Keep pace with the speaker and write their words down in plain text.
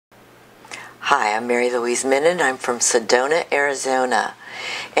Hi, I'm MaryLouise M and I'm from Sedona, Arizona,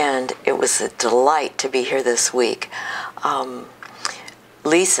 and it was a delight to be here this week.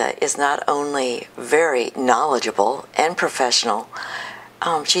 Lisa is not only very knowledgeable and professional,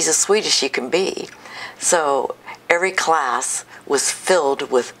 she's as sweet as she can be. So every class was filled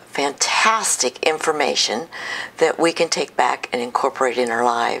with fantastic information that we can take back and incorporate in our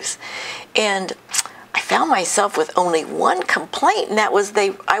lives. And I found myself with only one complaint, and that was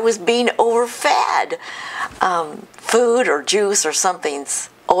I was being overfed. Food or juice or something's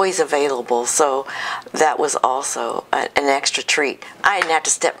always available, so that was also an extra treat. I didn't have to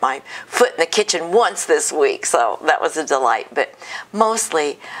step my foot in the kitchen once this week, so that was a delight. But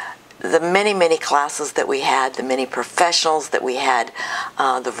mostly the many classes that we had, the many professionals that we had,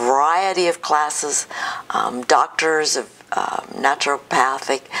 the variety of classes, doctors of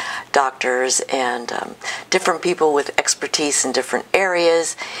naturopathic doctors and different people with expertise in different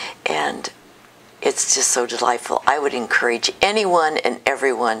areas, and it's just so delightful. I would encourage anyone and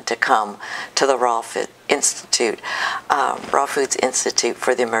everyone to come to the Raw Foods Institute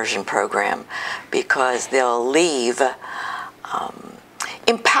for the Immersion program, because they'll leave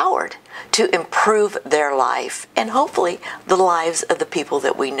empowered to improve their life and hopefully the lives of the people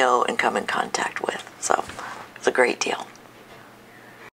that we know and come in contact with. So it's a great deal.